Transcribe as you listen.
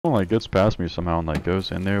Like gets past me somehow and like goes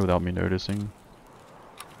in there without me noticing.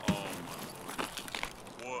 Oh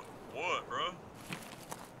my. What, bro?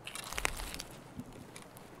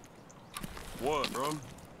 What, bro?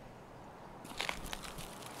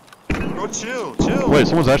 Bro, chill. Wait,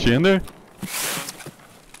 someone's actually in there?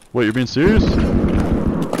 Wait, you're being serious? Yeah,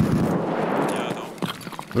 I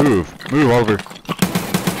don't. Move, Oliver. What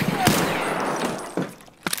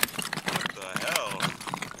the hell?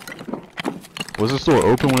 Was this door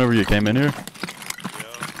open whenever you came in here?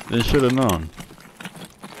 Yeah. They should have known.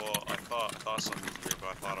 Well, I thought something was weird, but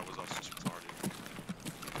I thought it was also just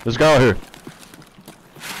retarded. There's a guy out here.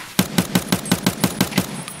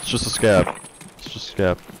 It's just a scab. It's just a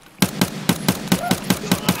scab.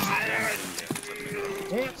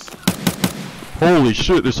 Holy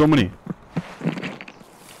shit, there's so many. I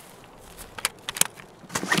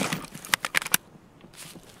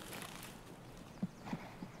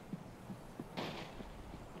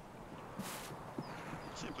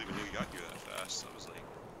can't believe a nigga got here that fast. I was like,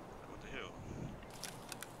 what the hell?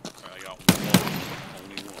 Alright, I got one.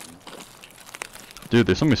 Only one. Dude,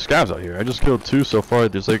 there's so many scabs out here. I just killed 2 so far.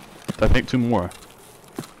 There's like, I think 2 more.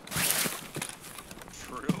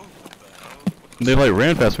 For real? What the hell? They like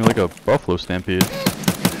ran past me like a buffalo stampede.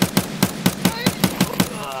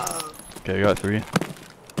 Okay, I got 3.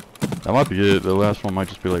 That might be it. The last one might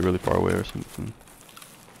just be like really far away or something.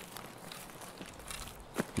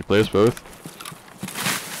 You play us both?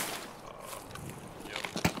 Yep.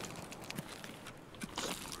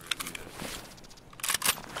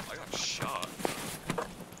 I got shot.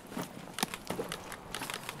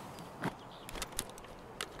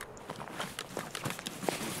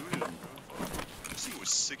 This thing was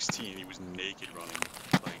 16. He was naked running.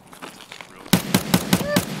 Like, real.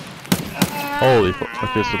 Holy fuck.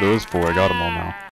 Okay, so there was 4. I got them all now.